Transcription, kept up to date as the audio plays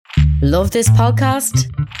Love this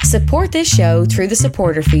podcast? Support this show through the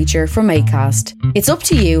supporter feature from Acast. It's up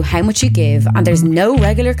to you how much you give, and there's no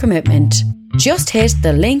regular commitment. Just hit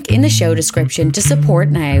the link in the show description to support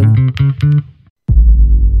now.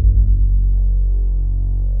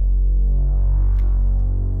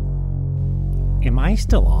 Am I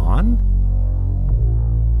still on?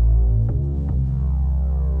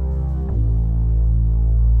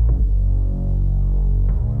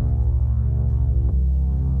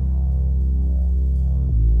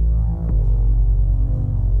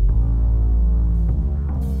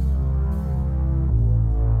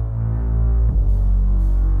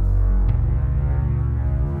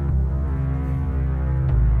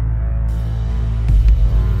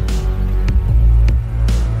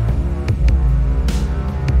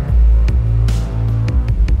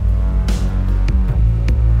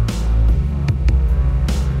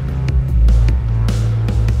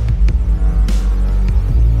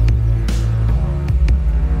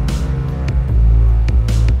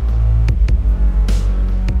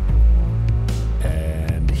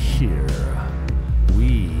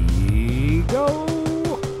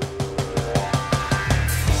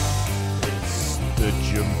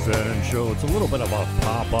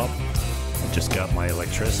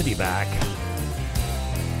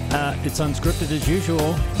 It's unscripted as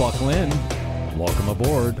usual. Buckle in. Welcome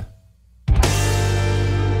aboard.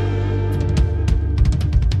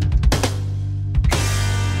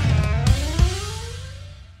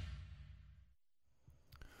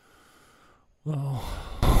 Well,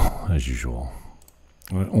 as usual,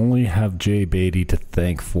 I only have Jay Beatty to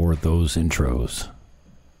thank for those intros. I'm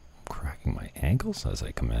cracking my ankles as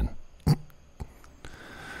I come in.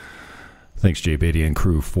 Thanks, Jay Beatty and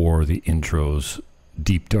crew, for the intros.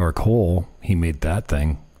 Deep Dark Hole, he made that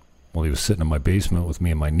thing while he was sitting in my basement with me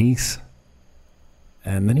and my niece.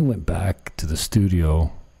 And then he went back to the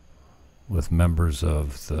studio with members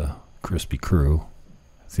of the Crispy crew,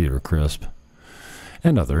 Theater Crisp,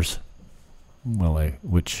 and others,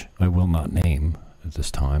 which I will not name at this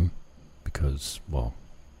time because, well,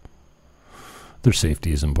 their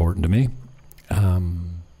safety is important to me.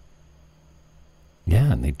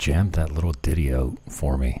 Yeah, and they jammed that little ditty out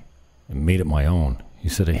for me and made it my own. He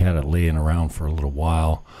said he had it laying around for a little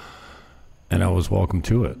while, and I was welcome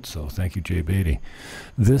to it. So thank you, Jay Beatty.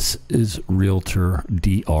 This is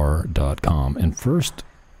RealtorDR.com. And first,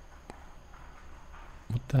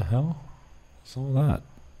 what the hell is all that?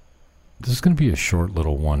 This is going to be a short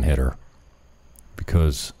little one-hitter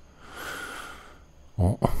because,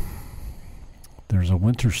 well, there's a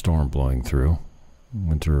winter storm blowing through.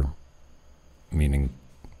 Winter meaning,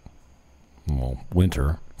 well,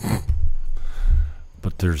 winter.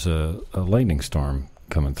 But there's a lightning storm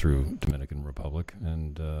coming through Dominican Republic,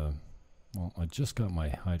 and, well, I just got my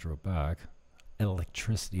hydro back.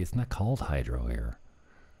 Electricity, it's not called hydro here.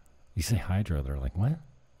 You say hydro, they're like, what?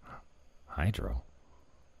 Hydro?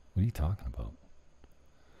 What are you talking about?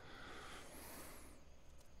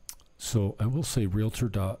 So I will say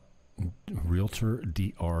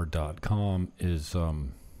RealtorDR.com is a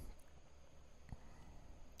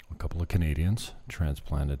couple of Canadians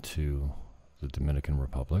transplanted to the Dominican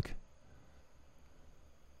Republic.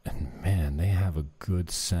 And man, they have a good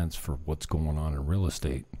sense for what's going on in real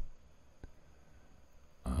estate.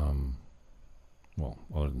 Well,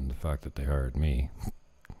 other than the fact that they hired me.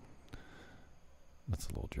 That's a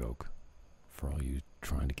little joke for all you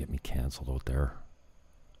trying to get me canceled out there.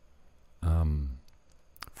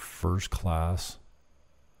 First class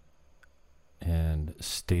and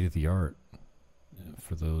state of the art.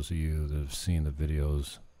 For those of you that have seen the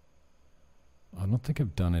videos, I don't think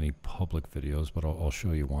I've done any public videos, but I'll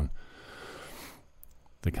show you one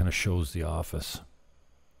that kind of shows the office.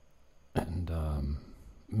 And,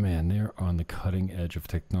 man, they're on the cutting edge of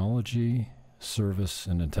technology, service,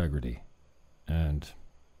 and integrity. And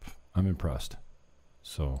I'm impressed.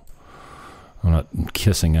 So I'm not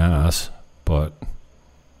kissing ass, but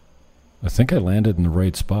I think I landed in the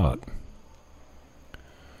right spot.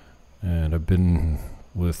 And I've been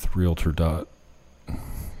with RealtorDR.com,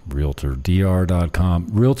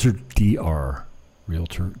 RealtorDR,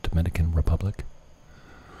 Realtor Dominican Republic.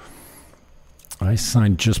 I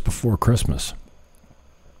signed just before Christmas.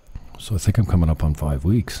 So I think I'm coming up on 5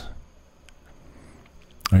 weeks.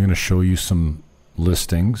 I'm going to show you some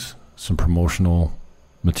listings, some promotional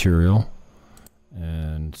material,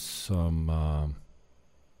 and some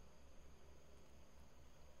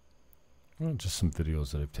just some videos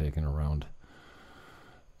that I've taken around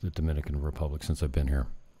the Dominican Republic since I've been here.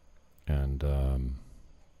 And,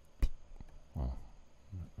 well,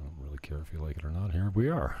 I don't really care if you like it or not. Here we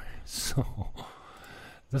are. So,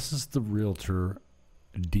 this is the Realtor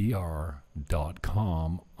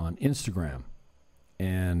realtordr.com on Instagram.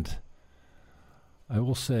 And I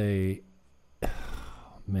will say,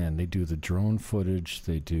 man, they do the drone footage,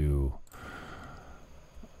 they do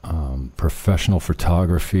professional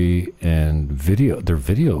photography and video. The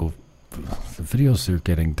videos they're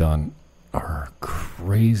getting done are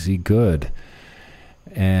crazy good.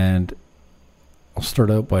 And I'll start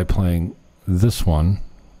out by playing this one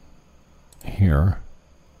here.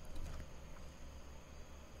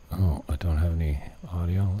 Oh, I don't have any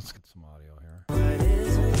audio. Let's get some audio here.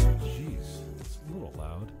 Jeez, it's a little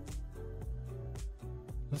loud.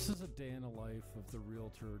 This is a day in the life of the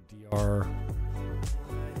Realtor DR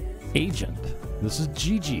agent. This is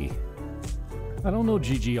Gigi. I don't know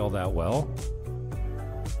Gigi all that well.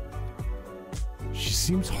 She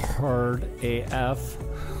seems hard AF.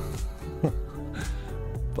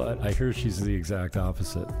 But I hear she's the exact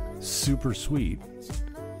opposite. Super sweet.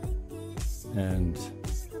 And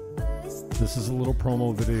this is a little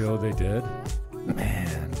promo video they did.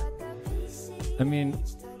 Man. I mean,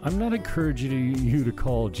 I'm not encouraging you to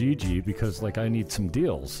call Gigi because, like, I need some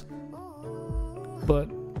deals. But,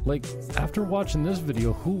 like, after watching this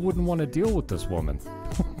video, who wouldn't want to deal with this woman?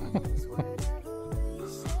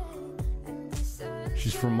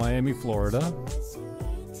 She's from Miami, Florida.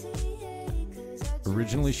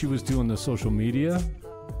 Originally, she was doing the social media,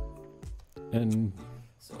 and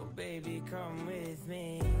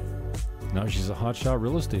now she's a hotshot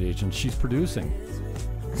real estate agent. She's producing.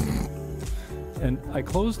 And I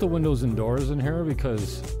closed the windows and doors in here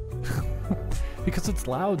because it's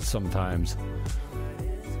loud sometimes.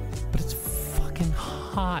 But it's fucking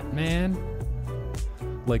hot, man.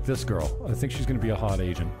 Like this girl. I think she's going to be a hot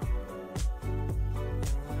agent.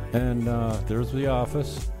 And there's the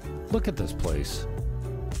office. Look at this place.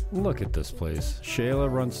 Look at this place.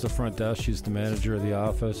 Shayla runs the front desk. She's the manager of the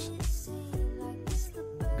office.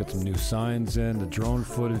 Got some new signs in. The drone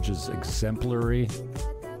footage is exemplary.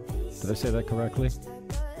 Did I say that correctly?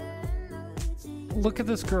 Look at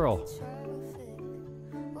this girl.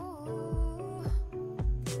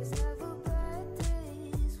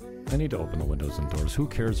 I need to open the windows and doors. Who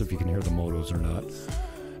cares if you can hear the motos or not?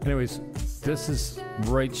 Anyways, this is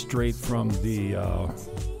right straight from the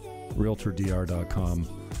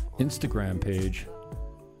realtordr.com Instagram page.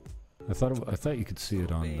 I thought you could see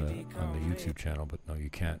it on the YouTube channel, but no, you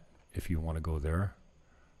can't. If you want to go there,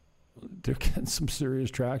 they're getting some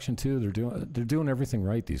serious traction too. They're doing everything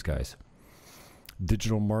right. These guys,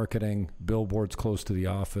 digital marketing, billboards close to the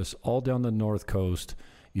office, all down the North Coast.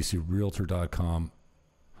 You see realtor.com.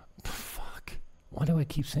 Fuck. Why do I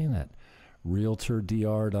keep saying that?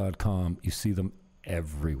 realtordr.com. You see them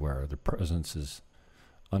everywhere. Their presence is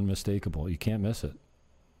unmistakable. You can't miss it.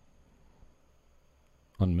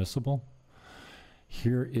 Unmissable.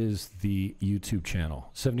 Here is the YouTube channel.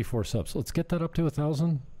 74 subs. Let's get that up to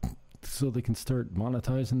 1,000 so they can start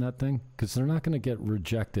monetizing that thing, because they're not going to get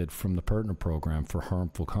rejected from the partner program for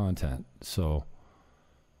harmful content. So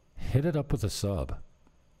hit it up with a sub.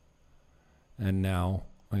 And now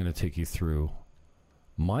I'm going to take you through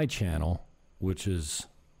my channel, which is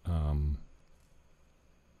I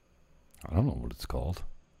don't know what it's called.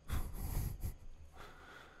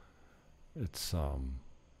 It's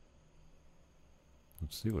let's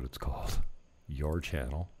see what it's called. Your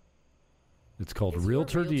channel. It's called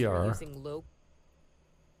Realtor DR.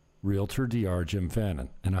 Realtor DR Jim Fannin.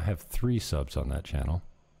 And I have 3 subs on that channel.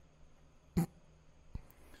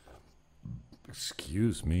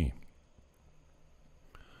 Excuse me.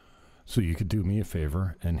 So you could do me a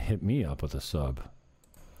favor and hit me up with a sub.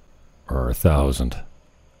 Or 1,000.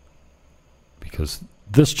 Because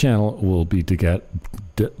this channel will be dedicated.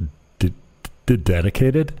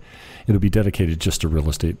 It'll be dedicated just to real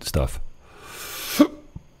estate stuff.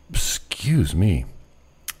 Excuse me.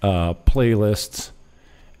 Playlists,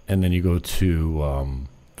 and then you go to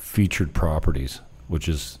featured properties, which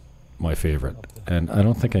is my favorite. And I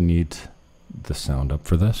don't think I need the sound up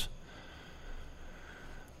for this.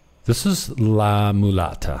 This is La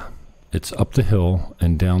Mulata. It's up the hill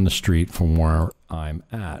and down the street from where I'm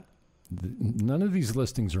at. None of these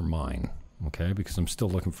listings are mine, okay, because I'm still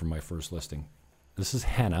looking for my first listing. This is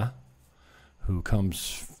Hannah, who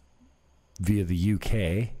comes via the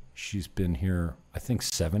UK. She's been here, I think,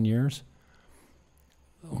 7 years.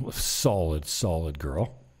 Solid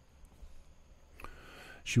girl.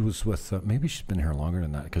 She was with, maybe she's been here longer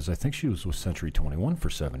than that, because I think she was with Century 21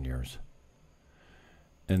 for 7 years.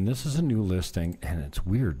 And this is a new listing, and it's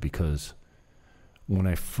weird because when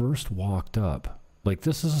I first walked up, like,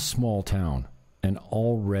 this is a small town, and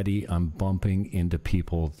already I'm bumping into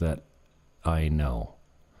people that I know.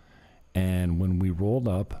 And when we rolled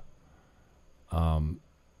up, Hannah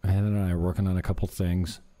and I are working on a couple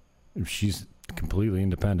things. She's completely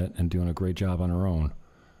independent and doing a great job on her own.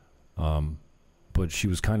 But she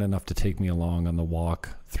was kind enough to take me along on the walk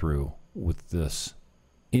through with this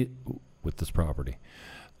property.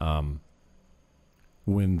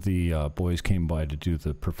 When the boys came by to do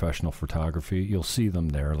the professional photography, you'll see them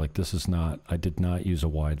there. Like, this is not, I did not use a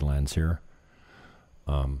wide lens here.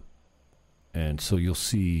 And so you'll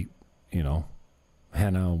see, you know,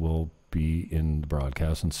 Hannah will be in the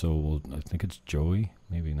broadcast, and so will, I think it's Joey,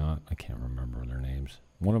 maybe not, I can't remember their names.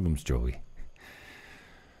 One of them's Joey.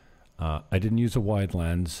 I didn't use a wide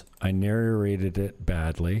lens. I narrated it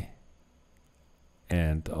badly,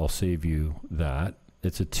 and I'll save you that.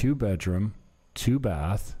 It's a 2-bedroom,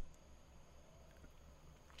 2-bath,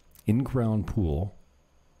 in-ground pool,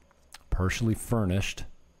 partially furnished.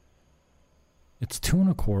 It's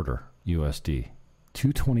 $2.25 USD,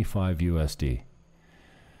 $2.25 USD.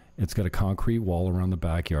 It's got a concrete wall around the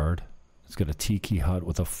backyard. It's got a tiki hut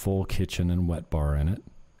with a full kitchen and wet bar in it,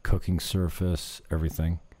 cooking surface,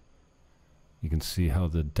 everything. You can see how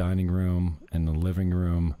the dining room and the living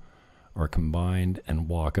room are combined and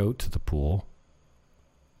walk out to the pool.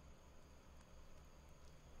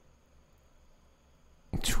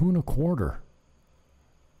 $2.25.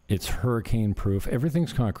 It's hurricane proof.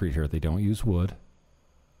 Everything's concrete here. They don't use wood.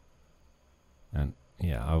 And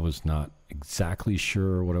yeah, I was not exactly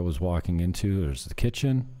sure what I was walking into. There's the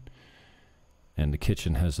kitchen, and the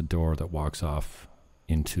kitchen has a door that walks off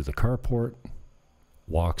into the carport.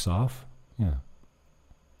 Walks off. Yeah.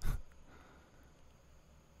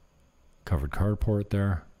 Covered carport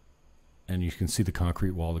there. And you can see the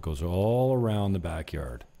concrete wall that goes all around the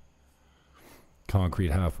backyard.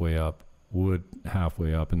 Concrete halfway up, wood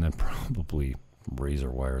halfway up, and then probably razor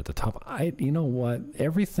wire at the top. You know what?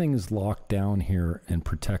 Everything is locked down here and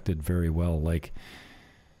protected very well, like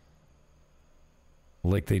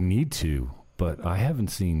they need to, but I haven't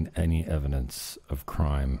seen any evidence of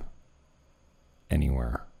crime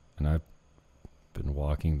anywhere. And I've been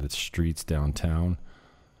walking the streets downtown,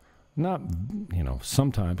 not, you know,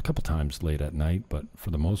 sometimes, a couple times late at night, but for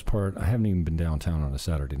the most part, I haven't even been downtown on a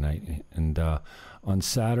Saturday night. And on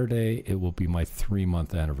Saturday, it will be my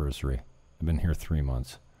 3-month anniversary. I've been here 3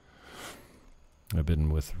 months. I've been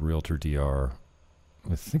with Realtor DR,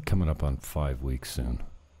 I think coming up on 5 weeks soon.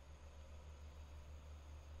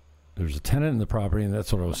 There's a tenant in the property, and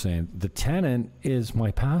that's what I was saying. The tenant is my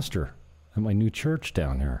pastor at my new church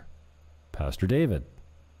down here, Pastor David.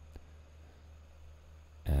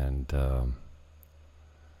 And,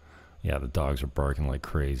 yeah, the dogs are barking like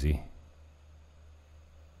crazy.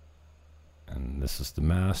 And this is the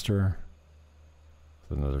master.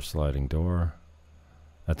 With another sliding door.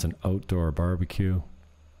 That's an outdoor barbecue.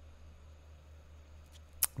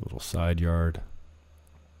 Little side yard.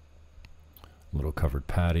 Little covered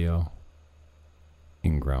patio.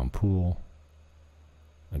 In-ground pool.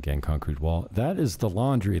 Again, concrete wall. That is the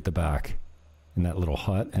laundry at the back in that little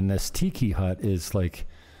hut. And this tiki hut is like,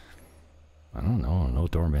 I don't know, an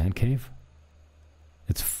outdoor man cave.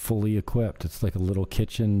 It's fully equipped. It's like a little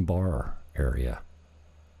kitchen bar area.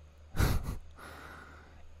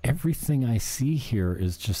 Everything I see here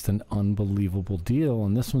is just an unbelievable deal.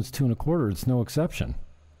 And this one's $2.25. It's no exception.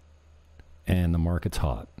 And the market's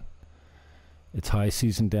hot. It's high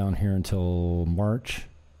season down here until March.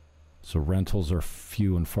 So rentals are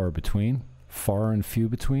few and far between. Far and few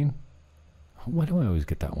between. Why do I always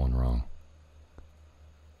get that one wrong?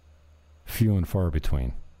 Few and far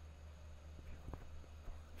between.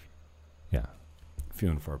 Yeah. Few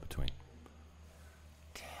and far between.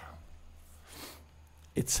 Damn.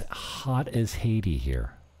 It's hot as Haiti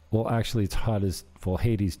here. Well, actually, it's hot as... Well,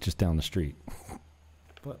 Haiti's just down the street.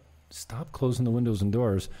 But stop closing the windows and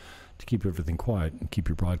doors to keep everything quiet and keep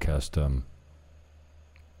your broadcast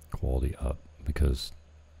quality up, because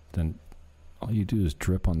then all you do is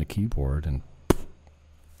drip on the keyboard and...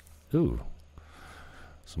 Ooh.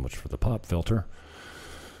 So much for the pop filter.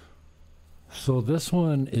 So this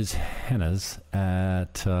one is Hannah's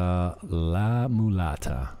at La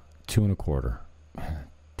Mulata, $2.25.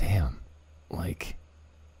 Damn, like,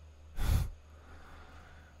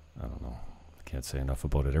 I don't know. I can't say enough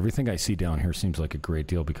about it. Everything I see down here seems like a great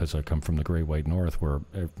deal because I come from the Great White North, where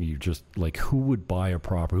you just, like, who would buy a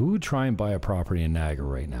property? Who would try and buy a property in Niagara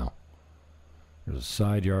right now? There's a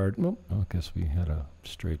side yard. Oh, I guess we had a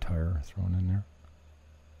stray tire thrown in there.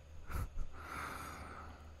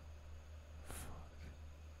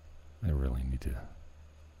 I really need to...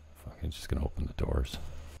 Fuck, I'm just going to open the doors.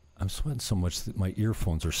 I'm sweating so much that my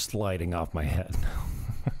earphones are sliding off my head.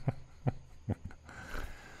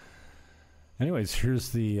 Anyways, here's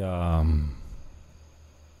the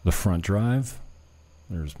the front drive.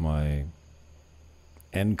 There's my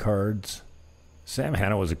end cards. Sam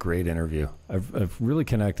Hanna was a great interview. I've really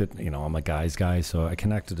connected. You know, I'm a guy's guy, so I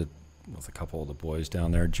connected with a couple of the boys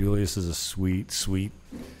down there. Julius is a sweet, sweet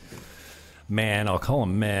man. I'll call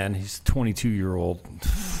him man. He's a 22-year-old.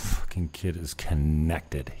 Fucking kid is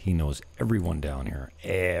connected. He knows everyone down here.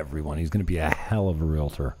 Everyone. He's going to be a hell of a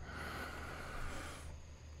realtor.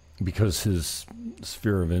 Because his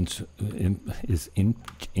sphere of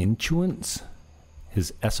influence,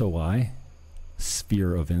 his SOI,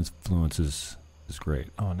 sphere of influence is great.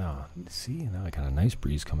 Oh, no. See, now I got a nice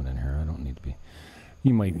breeze coming in here. I don't need to be.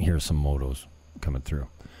 You might hear some motos coming through.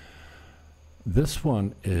 This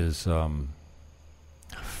one is, I'm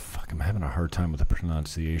having a hard time with the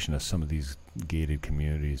pronunciation of some of these gated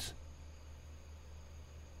communities.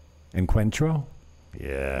 Encuentro?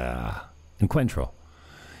 Yeah. Encuentro.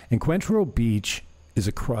 Encuentro Beach is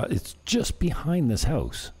it's just behind this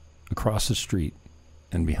house, across the street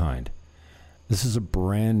and behind. This is a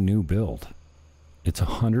brand new build. It's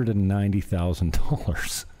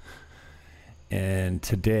 $190,000. And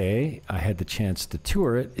today I had the chance to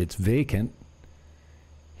tour it. It's vacant.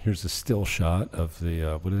 Here's a still shot of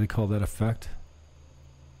the, what do they call that effect?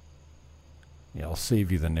 Yeah, I'll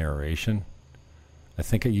save you the narration. I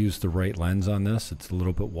think I used the right lens on this. It's a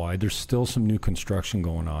little bit wide. There's still some new construction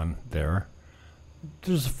going on there.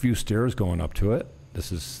 There's a few stairs going up to it.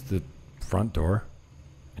 This is the front door.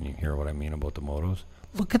 And you hear what I mean about the motos.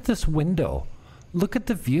 Look at this window. Look at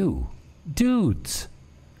the view. Dudes.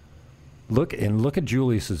 Look at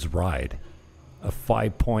Julius's ride. A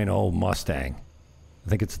 5.0 Mustang. I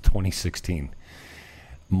think it's a 2016.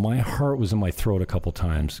 My heart was in my throat a couple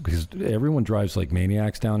times because everyone drives like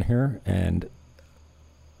maniacs down here, and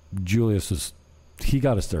Julius he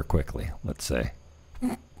got us there quickly, let's say.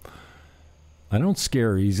 I don't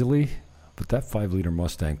scare easily, but that 5-liter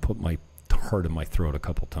Mustang put my heart in my throat a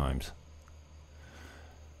couple times.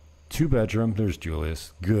 2-bedroom, there's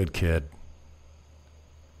Julius. Good kid.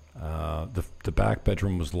 The back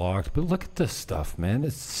bedroom was locked, but look at this stuff, man.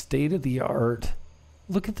 It's state of the art.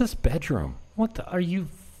 Look at this bedroom. Are you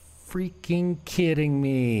freaking kidding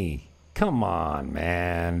me? Come on,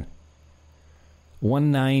 man.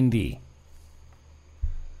 190.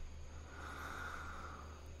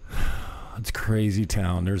 It's crazy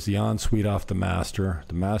town. There's the ensuite off the master.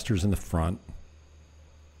 The master's in the front.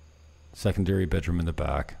 Secondary bedroom in the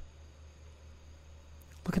back.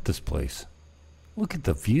 Look at this place. Look at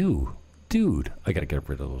the view. Dude, I got to get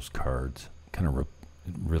rid of those cards. Kind of it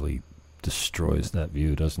really destroys that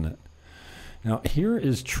view, doesn't it? Now, here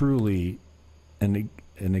is truly an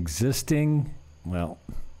existing, well,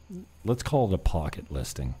 let's call it a pocket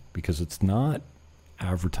listing because it's not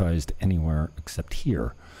advertised anywhere except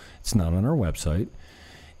here. It's not on our website.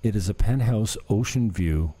 It is a penthouse ocean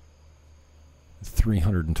view,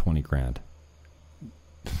 320 grand.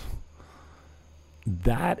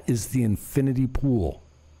 That is the infinity pool.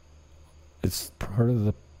 It's part of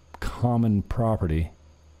the common property.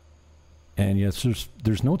 And yes,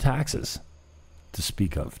 there's no taxes to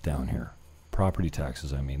speak of down here. Property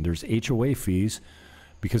taxes, I mean. There's HOA fees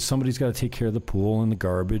because somebody's got to take care of the pool and the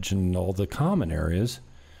garbage and all the common areas.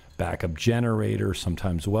 Backup generator,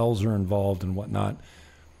 sometimes wells are involved and whatnot.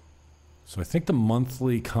 So I think the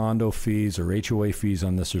monthly condo fees or HOA fees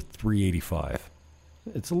on this are $385.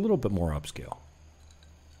 It's a little bit more upscale.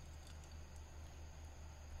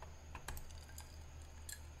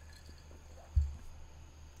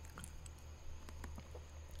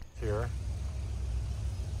 Here,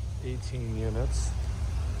 18 units,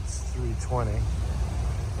 it's $320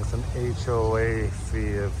 with an HOA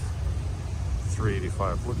fee of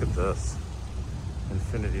 $385. Look at this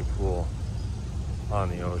infinity pool on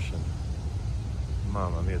the ocean.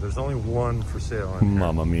 Mamma mia! There's only one for sale in here.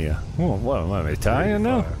 Mamma mia! Well, what am I Italian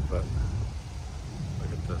now? But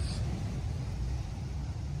look at this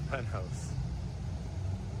penthouse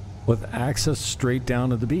with access straight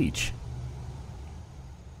down to the beach.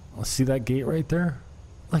 See that gate right there?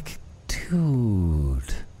 Like,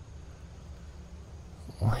 dude.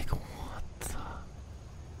 Like, what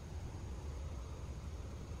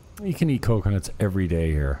the? You can eat coconuts every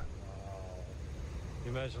day here.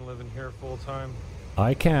 You imagine living here full time?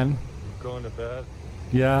 I can. Going to bed?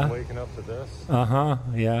 Yeah. Waking up to this? Uh-huh,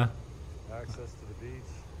 yeah. Access to the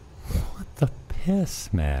beach? What the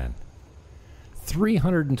piss, man?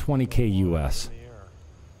 $320K US.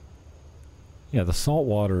 Yeah, the salt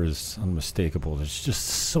water is unmistakable. It's just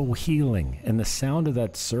so healing. And the sound of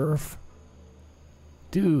that surf,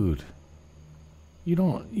 dude,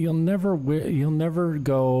 you'll never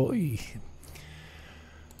go.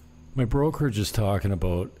 My brokerage is talking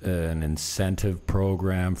about an incentive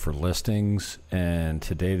program for listings, and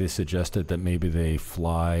today they suggested that maybe they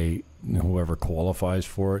fly whoever qualifies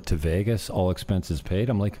for it to Vegas, all expenses paid.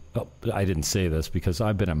 I'm like, oh, I didn't say this because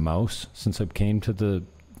I've been a mouse since I came to the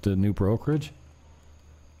new brokerage.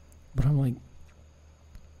 But I'm like,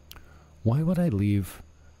 why would I leave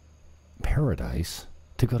paradise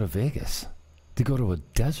to go to Vegas, to go to a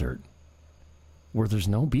desert where there's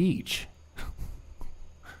no beach?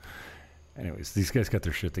 Anyways, these guys got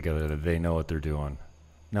their shit together. They know what they're doing.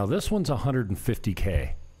 Now, this one's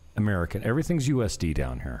 150K American. Everything's USD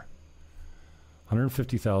down here.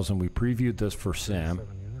 150,000. We previewed this for Sam.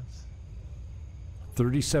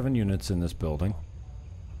 37 units in this building.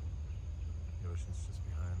 The ocean's just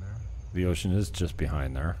behind there. The ocean is just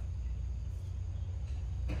behind there.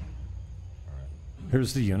 All right.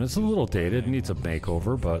 Here's the unit. It's a little dated. Needs a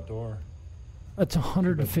makeover, but that's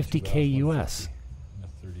 150K US. A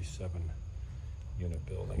 37 unit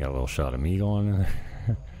building. Got a little shot of me going in there.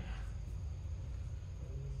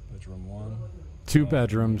 Bedroom 1. 2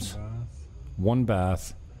 bedrooms, Bath. 1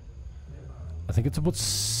 bath. I think it's about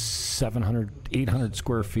 700, 800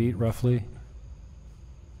 square feet, roughly.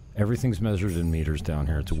 Everything's measured in meters down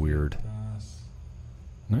here. It's weird. Bath.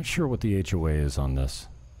 Not sure what the HOA is on this.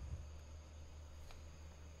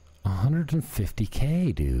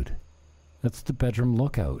 150K, dude. That's the bedroom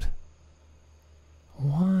lookout.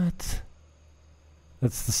 What?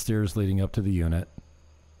 That's the stairs leading up to the unit.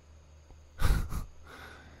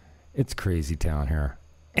 It's crazy town here.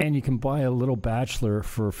 And you can buy a little bachelor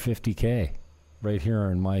for 50K right here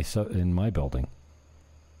in my building.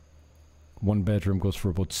 1 bedroom goes for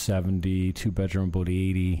about 70, 2 bedroom about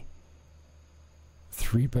 80.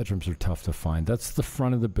 3 bedrooms are tough to find. That's the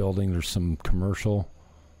front of the building. There's some commercial.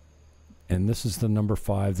 And this is the number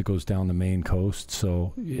 5 that goes down the main coast.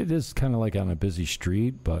 So it is kind of like on a busy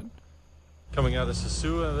street, but Coming out of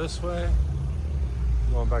Sosua this way.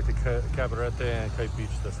 Going back to Cabarete and Kite Beach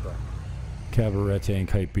this way. Cabarete and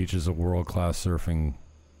Kite Beach is a world-class surfing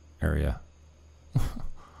area.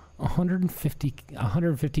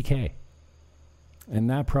 150K. And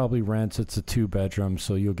that probably rents. It's a 2 bedroom,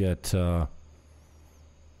 so you'll get 800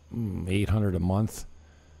 a month.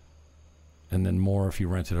 And then more if you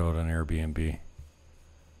rent it out on Airbnb.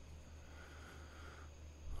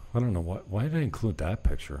 I don't know why did I include that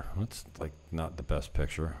picture? That's like not the best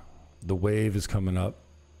picture. The wave is coming up.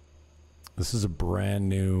 This is a brand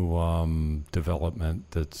new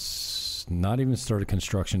development that's not even started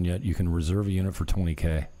construction yet. You can reserve a unit for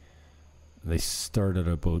 20K. They start at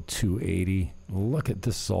about 280. Look at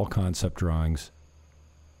this, is all concept drawings.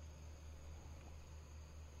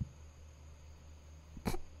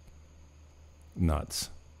 Nuts.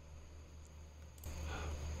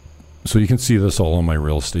 So you can see this all on my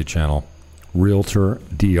real estate channel. Realtor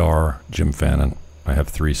DR Jim Fannin. I have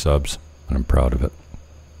 3 subs and I'm proud of it.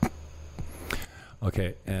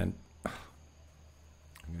 Okay, and I'm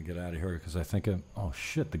gonna get out of here because I think oh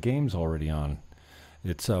shit, the game's already on.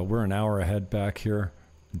 It's we're an hour ahead back here,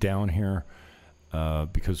 down here,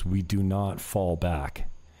 because we do not fall back.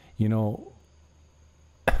 You know,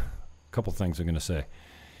 a couple things I'm gonna say.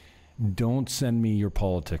 Don't send me your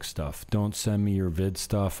politics stuff. Don't send me your vid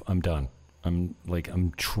stuff. I'm done. I'm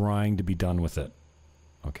trying to be done with it.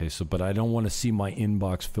 Okay, so but I don't want to see my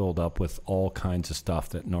inbox filled up with all kinds of stuff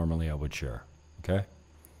that normally I would share. Okay?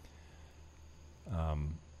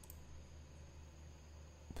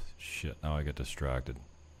 Shit, now I get distracted.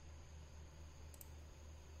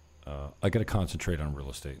 I got to concentrate on real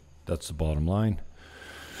estate. That's the bottom line.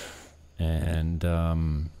 And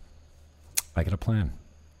I got a plan.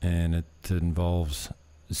 And it involves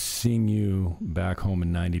seeing you back home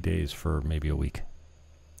in 90 days for maybe a week.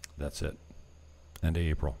 That's it. End of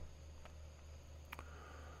April.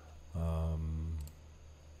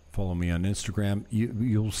 Follow me on Instagram.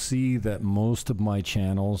 You'll see that most of my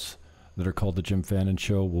channels that are called The Jim Fannin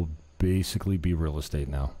Show will basically be real estate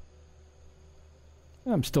now.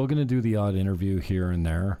 I'm still going to do the odd interview here and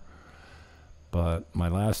there. But my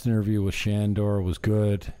last interview with Shandor was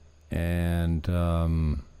good. And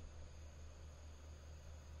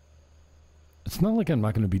it's not like I'm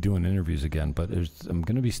not going to be doing interviews again, but I'm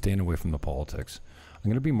going to be staying away from the politics. I'm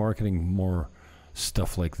going to be marketing more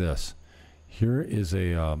stuff like this. Here is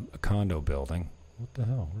a condo building. What the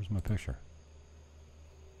hell? Where's my picture?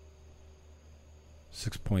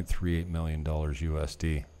 $6.38 million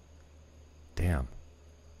USD. Damn.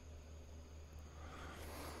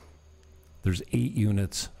 There's 8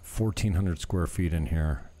 units, 1,400 square feet in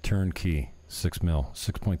here. Turnkey,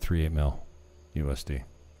 6.38 mil USD.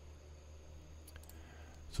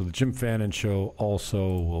 So the Jim Fannin Show also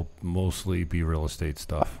will mostly be real estate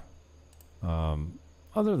stuff.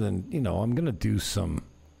 Other than, I'm going to do some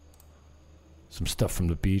stuff from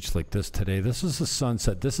the beach like this today. This is the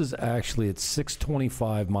sunset. This is actually at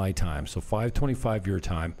 6:25 my time, so 5:25 your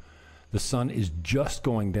time. The sun is just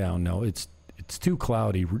going down now. It's too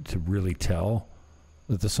cloudy to really tell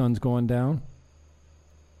that the sun's going down.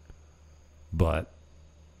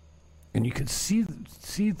 And you can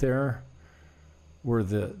see there where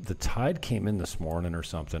the tide came in this morning or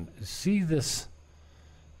something. See this?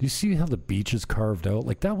 Do you see how the beach is carved out?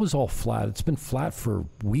 Like, that was all flat. It's been flat for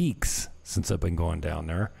weeks since I've been going down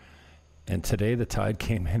there. And today the tide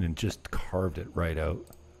came in and just carved it right out.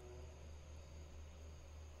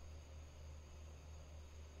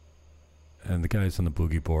 And the guys on the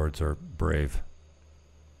boogie boards are brave.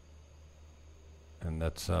 And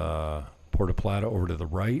that's Puerto Plata over to the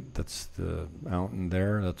right. That's the mountain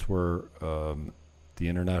there. That's where the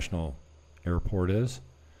international airport is.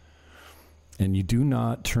 And you do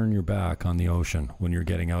not turn your back on the ocean when you're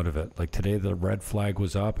getting out of it. Like today, the red flag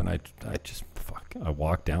was up, and I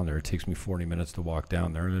walked down there. It takes me 40 minutes to walk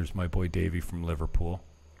down there. There's my boy Davey from Liverpool.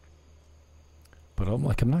 But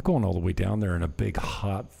I'm not going all the way down there in a big,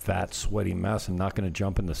 hot, fat, sweaty mess. I'm not going to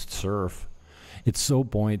jump in the surf. It's so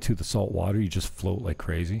buoyant to the salt water, you just float like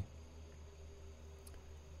crazy.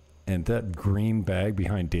 And that green bag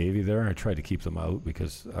behind Davey there, I tried to keep them out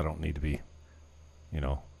because I don't need to be,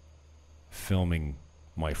 filming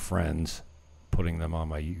my friends, putting them on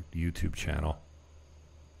my YouTube channel.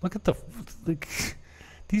 Look at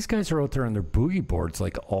these guys are out there on their boogie boards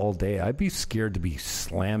like all day. I'd be scared to be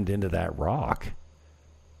slammed into that rock.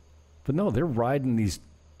 But no, they're riding these.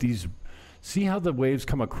 See how the waves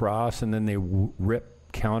come across and then they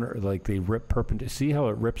rip counter, like they rip perpendicular. See how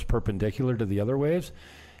it rips perpendicular to the other waves?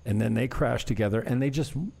 And then they crash together and they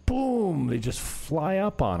just, boom, they just fly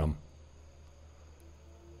up on them.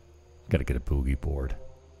 Got to get a boogie board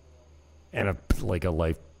and a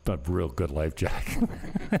real good life jacket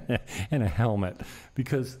and a helmet,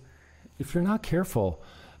 because if you're not careful,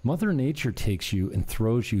 Mother Nature takes you and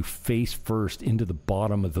throws you face first into the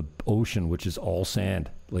bottom of the ocean, which is all sand,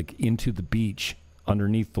 like into the beach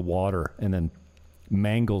underneath the water, and then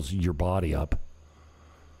mangles your body up.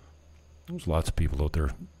 There's lots of people out there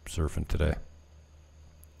surfing today.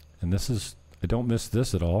 And I don't miss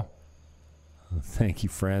this at all. Thank you,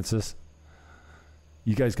 Francis.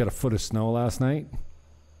 You guys got a foot of snow last night?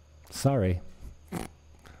 Sorry.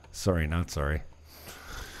 Sorry, not sorry.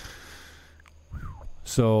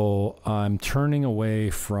 So I'm turning away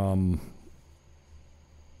from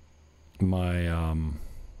my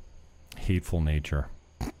hateful nature,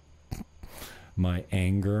 my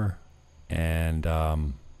anger, and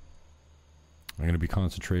I'm going to be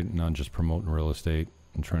concentrating on just promoting real estate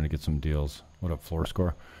and trying to get some deals. What up, Floor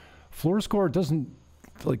Score? Floor Score doesn't,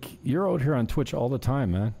 you're out here on Twitch all the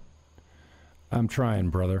time, man. I'm trying,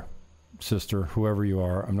 brother, sister, whoever you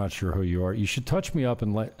are. I'm not sure who you are. You should touch me up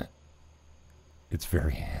and It's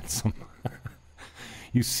very handsome.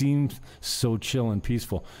 You seem so chill and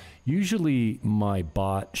peaceful. Usually my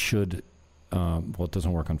bot should, it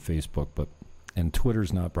doesn't work on Facebook, and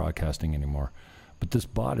Twitter's not broadcasting anymore. But this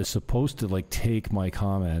bot is supposed to take my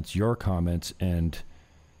comments, your comments, and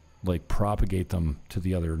propagate them to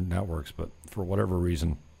the other networks. But for whatever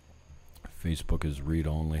reason, Facebook is read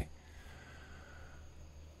only.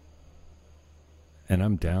 And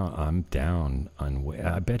I'm down on weight.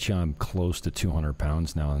 I bet you I'm close to 200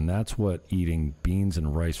 pounds now, and that's what eating beans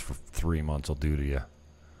and rice for 3 months will do to you.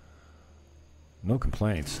 No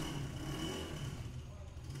complaints.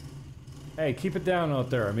 Hey, keep it down out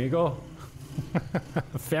there, amigo.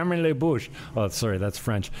 Ferme les bouches. Oh, sorry, that's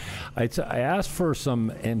French. I asked for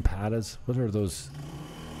some empadas. What are those?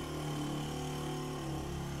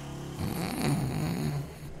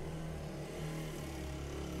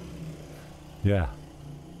 Yeah.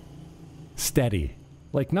 Steady.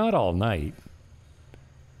 Not all night,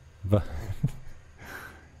 but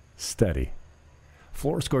steady.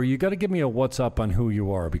 Floor Score, you got to give me a what's up on who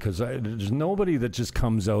you are, because there's nobody that just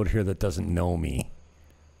comes out here that doesn't know me.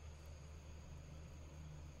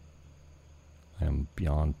 I am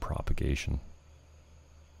beyond propagation.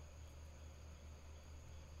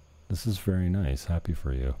 This is very nice. Happy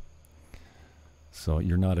for you. So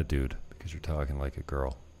you're not a dude because you're talking like a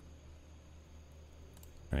girl.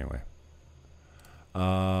 Anyway.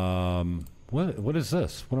 What is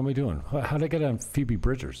this? What am I doing? How did I get on Phoebe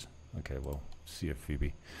Bridgers? Okay, well, see you,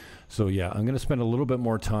 Phoebe. So yeah, I'm going to spend a little bit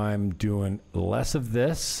more time doing less of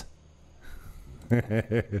this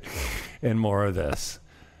and more of this.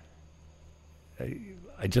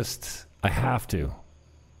 I have to.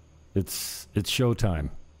 It's showtime.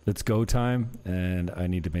 It's go time, and I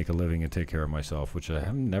need to make a living and take care of myself, which I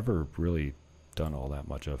have never really done all that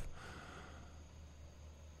much of.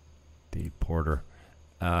 Dave Porter.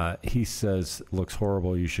 He says, looks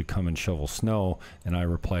horrible. You should come and shovel snow. And I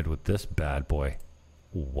replied with this bad boy.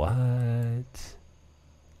 What?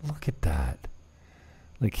 Look at that.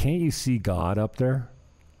 Like, can't you see God up there?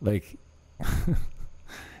 Like,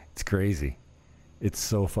 it's crazy. It's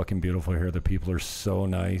so fucking beautiful here. The people are so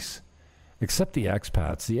nice. Except the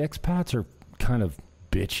expats. The expats are kind of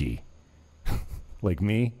bitchy. Like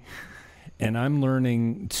me. And I'm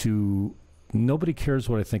learning to... Nobody cares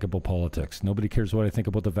what I think about politics. Nobody cares what I think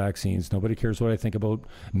about the vaccines. Nobody cares what I think about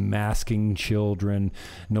masking children.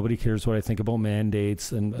 Nobody cares what I think about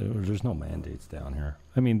mandates. And there's no mandates down here.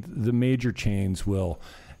 I mean, the major chains will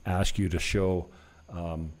ask you to show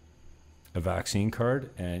a vaccine card,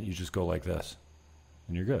 and you just go like this,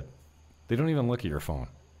 and you're good. They don't even look at your phone.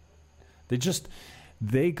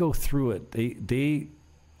 They go through it. They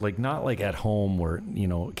like, not like at home where, you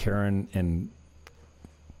know, Karen and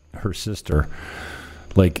her sister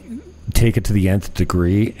like take it to the nth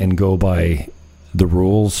degree and go by the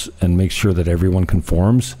rules and make sure that everyone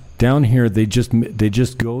conforms. Down here, they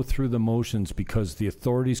just go through the motions because the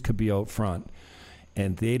authorities could be out front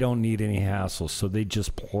and they don't need any hassles, so they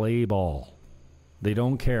just play ball. They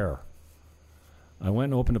don't care. I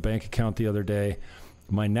went and opened a bank account the other day.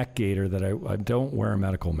 My neck gaiter that I don't wear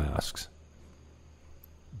medical masks,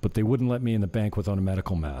 but they wouldn't let me in the bank without a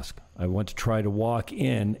medical mask. I went to try to walk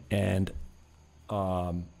in, and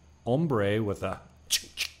hombre with a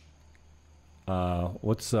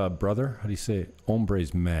what's brother? How do you say it?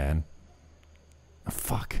 Hombre's man.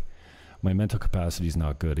 Fuck. My mental capacity is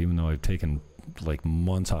not good, even though I've taken like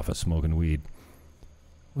months off of smoking weed.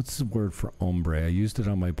 What's the word for hombre? I used it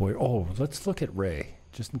on my boy. Oh, let's look at Ray,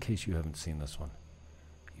 just in case you haven't seen this one.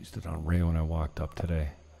 I used it on Ray when I walked up today.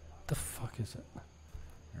 What the fuck is it?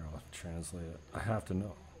 Here, I'll translate it. I have to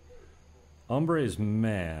know. Hombre is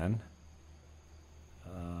man.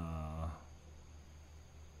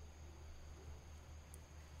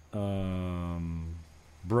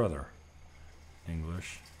 Brother.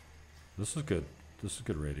 English. This is good. This is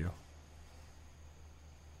good radio.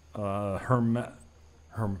 I'm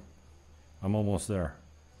almost there.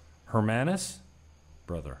 Hermanus?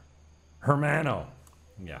 Brother. Hermano.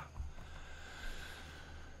 Yeah.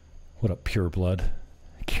 What up, Pure Blood?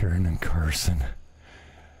 Karen and Carson.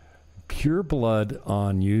 Pure Blood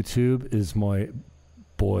on YouTube is my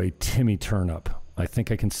boy Timmy Turnip. I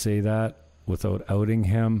think I can say that without outing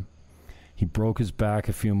him. He broke his back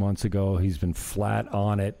a few months ago. He's been flat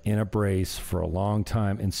on it in a brace for a long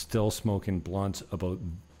time and still smoking blunts about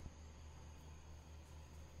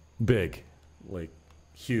big, like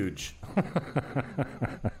huge.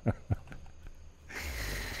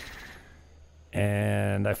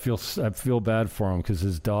 And I feel bad for him because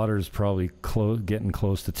his daughter's probably getting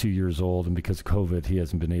close to 2 years old, and because of COVID, he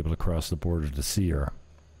hasn't been able to cross the border to see her.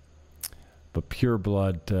 But Pure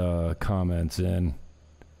Blood comments in.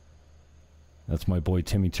 That's my boy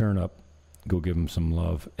Timmy Turnip. Go give him some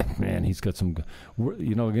love. And man, he's got some.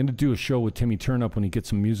 You know, I'm going to do a show with Timmy Turnip when he gets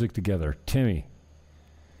some music together. Timmy,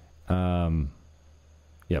 yeah,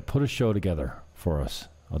 put a show together for us.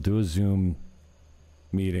 I'll do a Zoom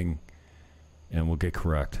meeting. And we'll get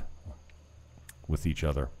correct with each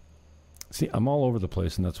other. See, I'm all over the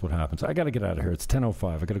place, and that's what happens. I got to get out of here. It's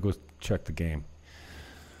 10:05. I got to go check the game.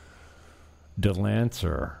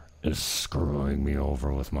 Delancer is screwing me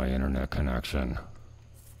over with my internet connection.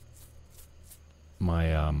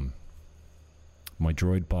 My my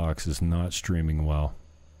Droid box is not streaming well.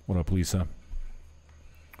 What up, Lisa?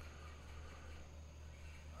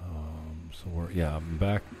 I'm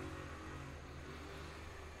back.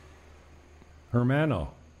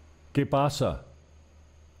 Hermano, ¿qué pasa?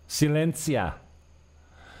 Silencia.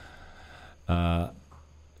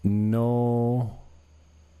 No.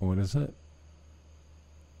 What is it?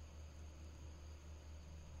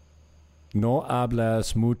 No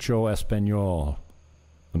hablas mucho español,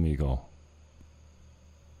 amigo.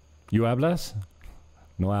 ¿You hablas?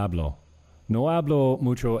 No hablo. No hablo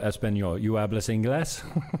mucho español. ¿You hablas inglés?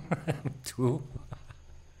 ¿Tú?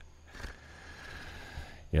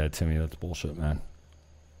 Yeah, Timmy, that's bullshit, man.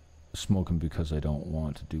 Smoking because I don't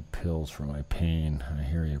want to do pills for my pain. I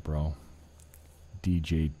hear you, bro.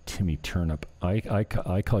 DJ Timmy Turnip. I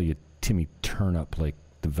call you Timmy Turnip like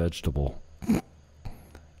the vegetable.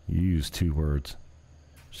 You use 2 words.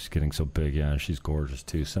 She's getting so big, yeah, and she's gorgeous,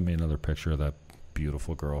 too. Send me another picture of that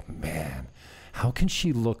beautiful girl. Man, how can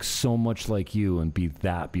she look so much like you and be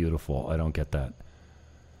that beautiful? I don't get that.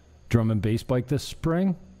 Drum and bass bike this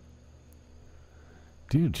spring?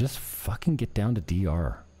 Dude, just fucking get down to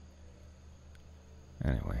DR.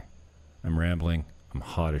 Anyway, I'm rambling. I'm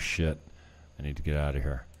hot as shit. I need to get out of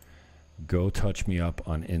here. Go touch me up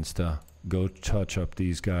on Insta. Go touch up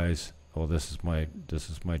these guys. Oh, this is my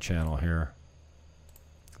channel here.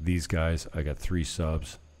 These guys, I got 3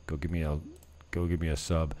 subs. Go give me a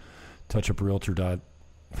sub. Touch up realtor.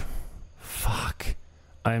 Fuck.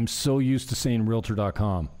 I am so used to saying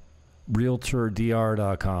realtor.com.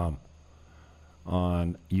 Realtordr.com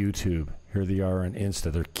on YouTube. Here they are on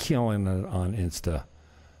Insta. They're killing it on Insta.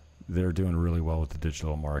 They're doing really well with the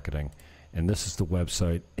digital marketing. And this is the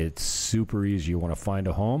website. It's super easy. You want to find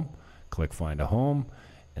a home? Click find a home.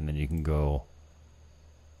 And then you can go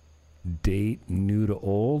date new to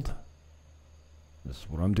old. This is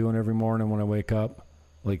what I'm doing every morning when I wake up.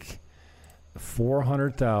 Like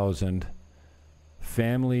 400,000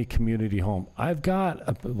 family community home. I've got,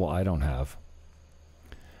 I don't have.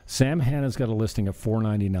 Sam Hanna's got a listing at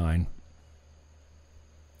 $499.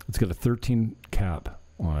 It's got a 13 cap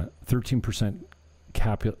on it, 13%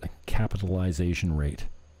 capitalization rate,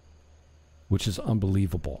 which is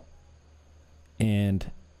unbelievable.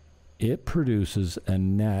 And it produces a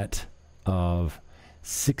net of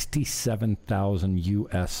 67,000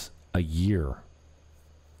 US a year.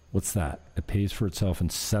 What's that? It pays for itself in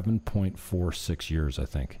 7.46 years, I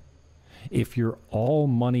think. If you're all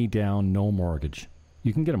money down, no mortgage,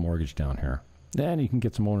 you can get a mortgage down here. Then you can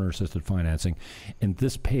get some owner-assisted financing. And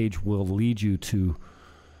this page will lead you to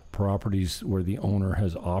properties where the owner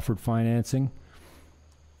has offered financing.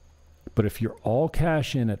 But if you're all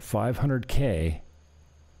cash in at $500K,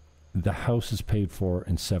 the house is paid for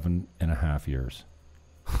in 7.5 years.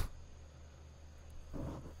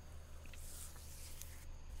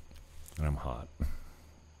 And I'm hot.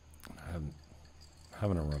 I'm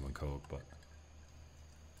having a rum and coke, but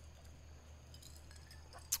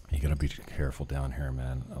you gotta be careful down here,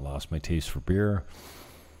 man. I lost my taste for beer.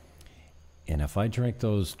 And if I drink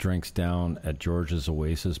those drinks down at George's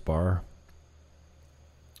Oasis bar,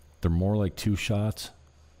 they're more like 2 shots,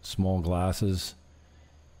 small glasses.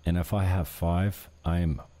 And if I have 5,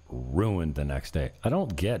 I'm ruined the next day. I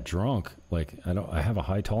don't get drunk. I have a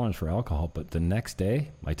high tolerance for alcohol, but the next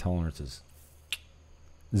day, my tolerance is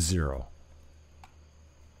 0.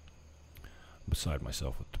 I'm beside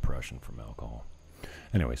myself with depression from alcohol.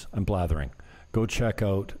 Anyways, I'm blathering. Go check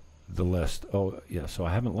out the list. Oh, yeah, so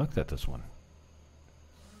I haven't looked at this one.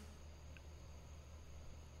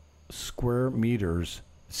 Square meters,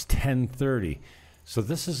 it's 1030. So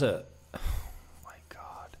this is a...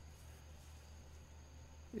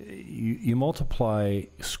 You multiply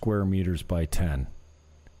square meters by 10.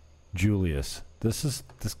 Julius, this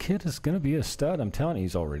kid is going to be a stud. I'm telling you,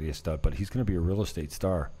 he's already a stud, but he's going to be a real estate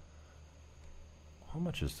star. How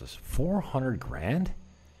much is this? 400 grand?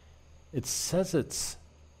 It says it's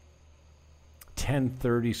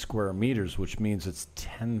 1030 square meters, which means it's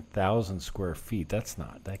 10,000 square feet.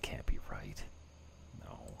 That can't be right.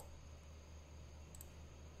 No.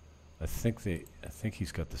 I think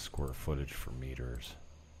he's got the square footage for meters.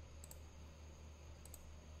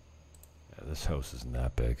 This house isn't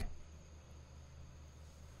that big.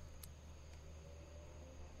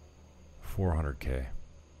 400K.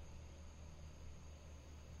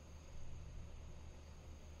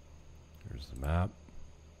 Here's the map.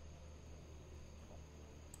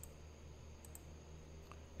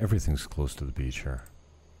 Everything's close to the beach here.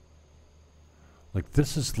 Like,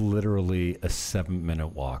 this is literally a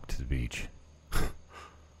 7-minute walk to the beach.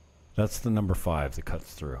 That's the number 5 that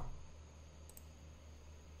cuts through.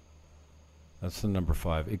 That's the number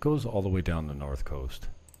 5. It goes all the way down the north coast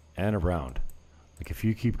and around. Like, if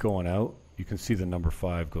you keep going out, you can see the number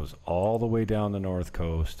 5 goes all the way down the north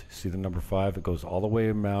coast. See the number 5? It goes all the way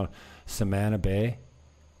around Samana Bay,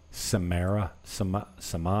 Samana.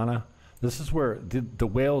 This is where the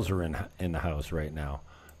whales are in the house right now.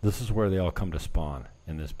 This is where they all come to spawn,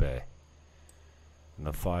 in this bay. And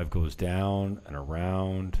the 5 goes down and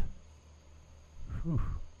around. Whew.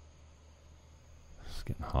 It's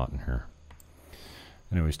getting hot in here.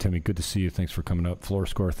 Anyways, Timmy, good to see you. Thanks for coming up. Floor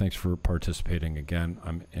Score, thanks for participating again.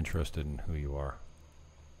 I'm interested in who you are,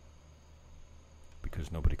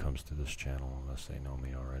 because nobody comes to this channel unless they know me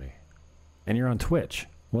already. And you're on Twitch.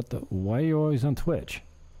 Why are you always on Twitch?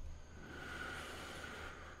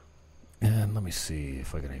 And let me see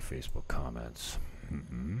if I got any Facebook comments.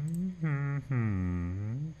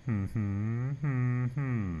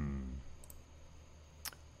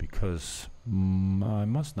 Because I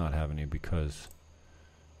must not have any, because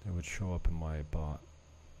they would show up in my bot.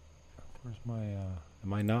 Where's my,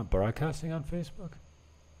 am I not broadcasting on Facebook?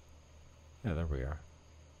 Yeah, there we are.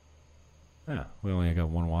 Yeah, we only got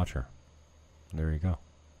 1 watcher. There you go.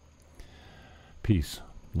 Peace,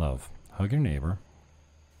 love, hug your neighbor,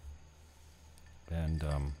 and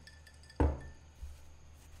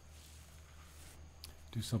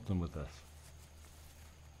do something with this.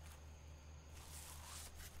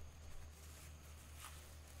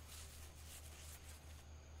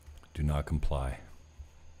 Do not comply.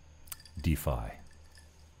 Defy.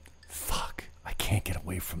 Fuck. I can't get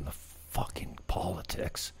away from the fucking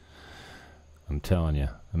politics. I'm telling you.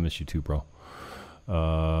 I miss you too, bro.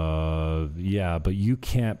 Yeah, but you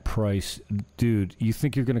can't price. Dude, you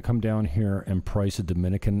think you're going to come down here and price a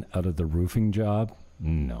Dominican out of the roofing job?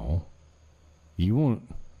 No. You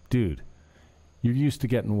won't. Dude, you're used to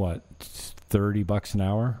getting what? $30 an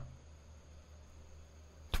hour?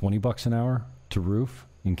 $20 an hour to roof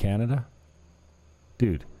in Canada?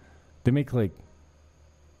 Dude, they make like,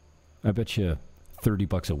 I bet you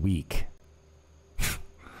 $30 a week.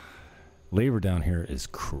 Labor down here is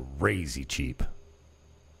crazy cheap.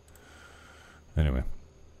 Anyway,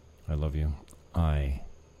 I love you. I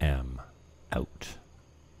am out.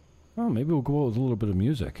 Oh, maybe we'll go out with a little bit of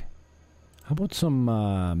music. How about some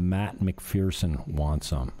Matt McPherson Want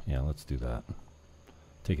Some? Yeah, let's do that.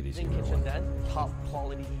 Take it easy. Kitchen den, top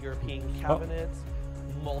quality European cabinets,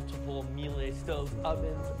 multiple Miele stoves,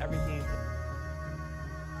 ovens, everything.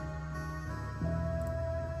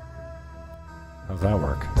 How's that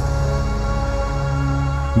work?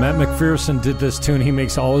 Matt McPherson did this tune. He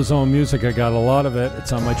makes all his own music. I got a lot of it.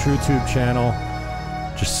 It's on my TrueTube channel.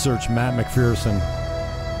 Just search Matt McPherson.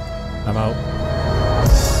 I'm out.